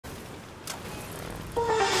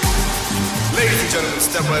gentlemen,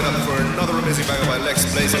 step right up for another amazing banger by Lex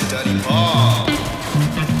Blaze and Daddy Paul.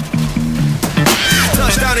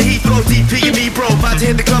 Touchdown to Heathrow, DP and me bro, about to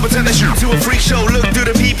hit the club and turn the shoot to a freak show. Look through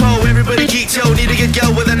the peephole, everybody geek yo. Need to get girl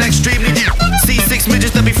with an extremely deep C6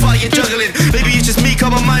 midgets that be fighting juggling. Maybe it's just me, cause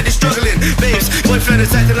my mind is struggling. Babes, boyfriend is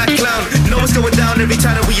acting like a clown. Know what's going down every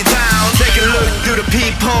time that we in town. Take a look through the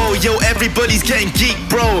peephole, yo, everybody's getting geek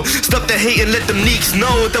bro. Stop the hate and let them neeks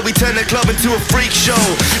know that we turn the club into a freak show.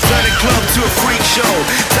 Turn the club to a freak show.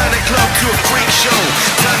 Turn the club to a freak show.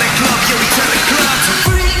 Turn the club, yeah, we turn the club to a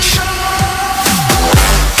freak show.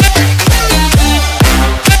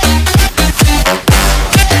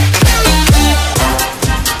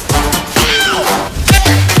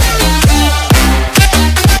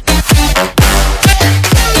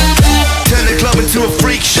 To a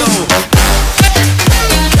freak show.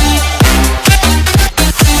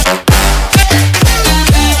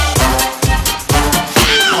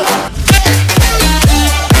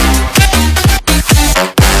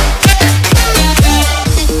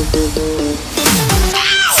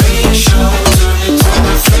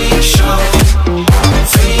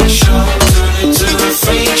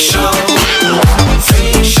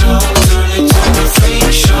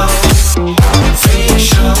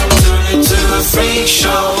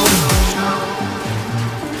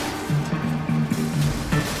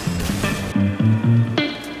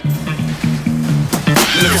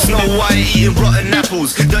 Look at Snow White eating rotten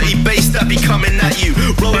apples. Dirty bass that be coming at you.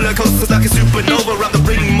 Roller coasters like a supernova. I'm the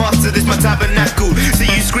ringmaster, this my tabernacle. See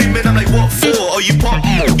you screaming, I'm like, what for? Oh, you pop?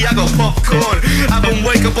 Yeah, I got popcorn. I haven't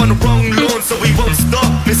wake up on the wrong lawn, so we won't stop.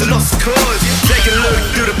 It's a lost cause. Take a look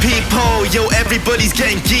through the peephole. Yo, everybody's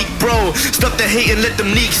getting geek, bro. Stop the hate and let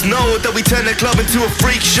them neeks know that we turn the club into a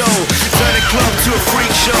freak show. Turn the club to a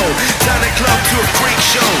freak show. Turn the club to a freak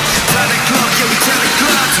show. Turn the club, yeah, we turn the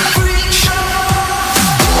club to a freak show.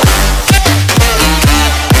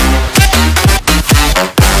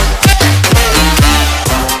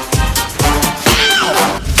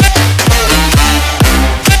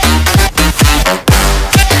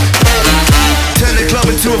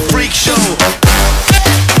 To a freak show.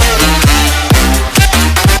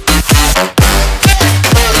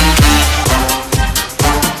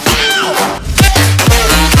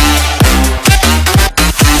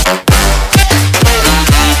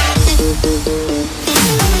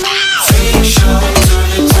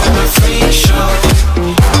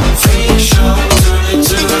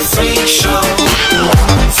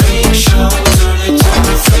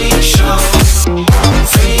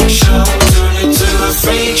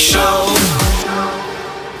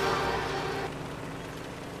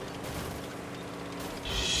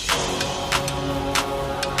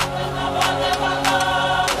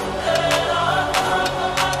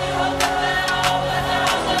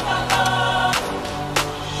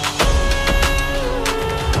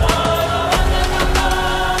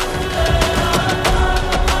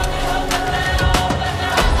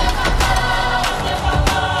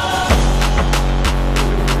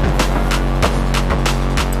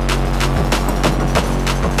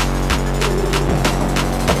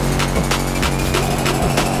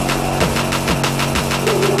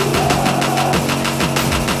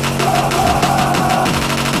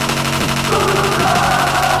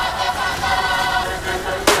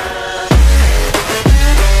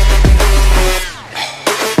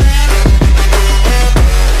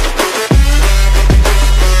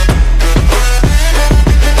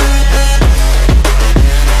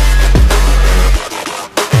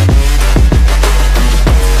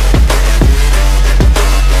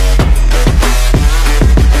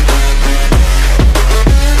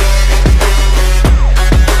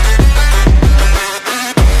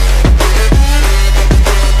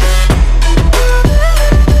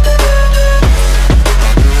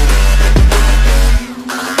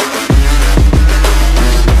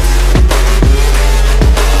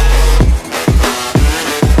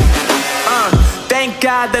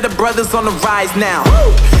 That the brothers on the rise now.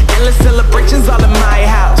 Woo! Endless celebrations all in my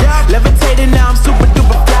house. Levitating now, I'm super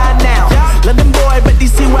duper fly now. London boy, but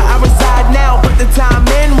DC where I reside now. Put the time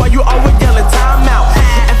in while you always yelling time out.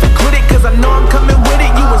 And for quit it, cause I know I'm coming with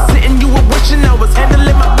it. You were sitting, you were wishing I was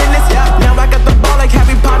handling my business. Now I got the ball like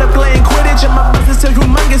Harry Potter playing Quidditch. And my business is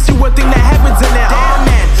humongous, you would think that happens in it. Oh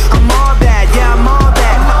man, I'm all that, yeah, I'm all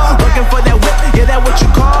that. Working for that whip, yeah, that what you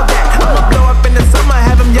call that. I'ma blow up in the summer,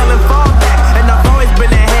 have them yelling fall back. And I've always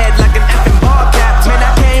been ahead like an effing ball cap. Man,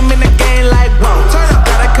 I came in the game like, whoa.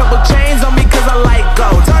 Got a couple chains on me cause I like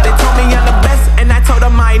gold. They told me I'm the best and I told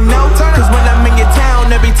them I know. Cause when I'm in your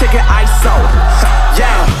town, every ticket I sold.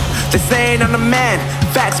 Yeah, they saying I'm the man.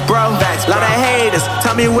 Facts, bro. Lot of haters.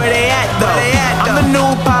 me where they at though. I'm the new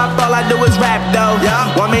pop, all I do is rap though.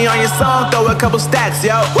 Want me on your song, throw a couple stacks,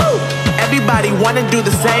 yo. Everybody wanna do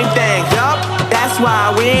the same thing. That's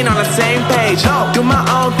why we ain't on the same page. Do my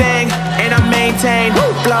own thing, and I maintain.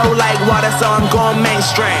 Flow like water, so I'm going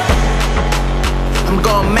mainstream. I'm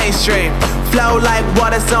going mainstream. Flow like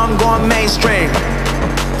water, so I'm going mainstream.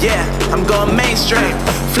 Yeah, I'm going mainstream.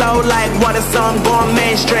 Flow like water, so I'm going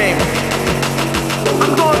mainstream.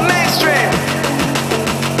 I'm going mainstream.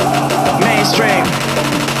 Mainstream.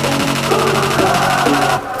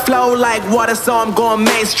 Flow like water, so I'm going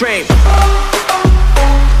mainstream.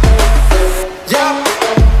 Yeah.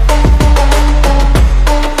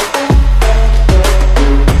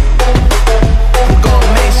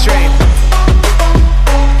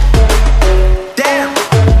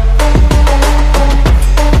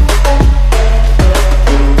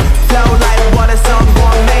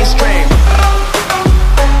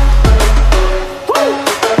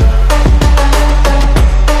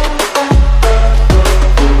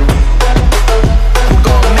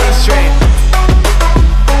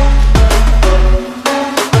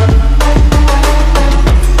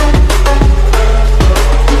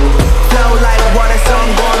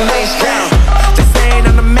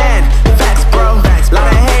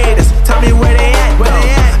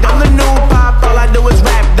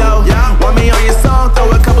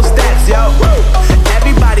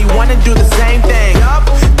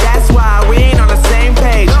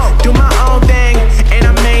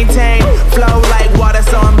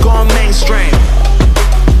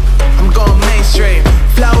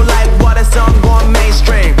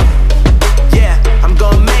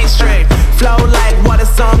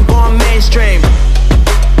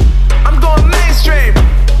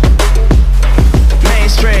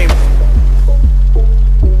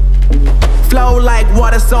 Flow like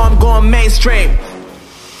water, so I'm going mainstream.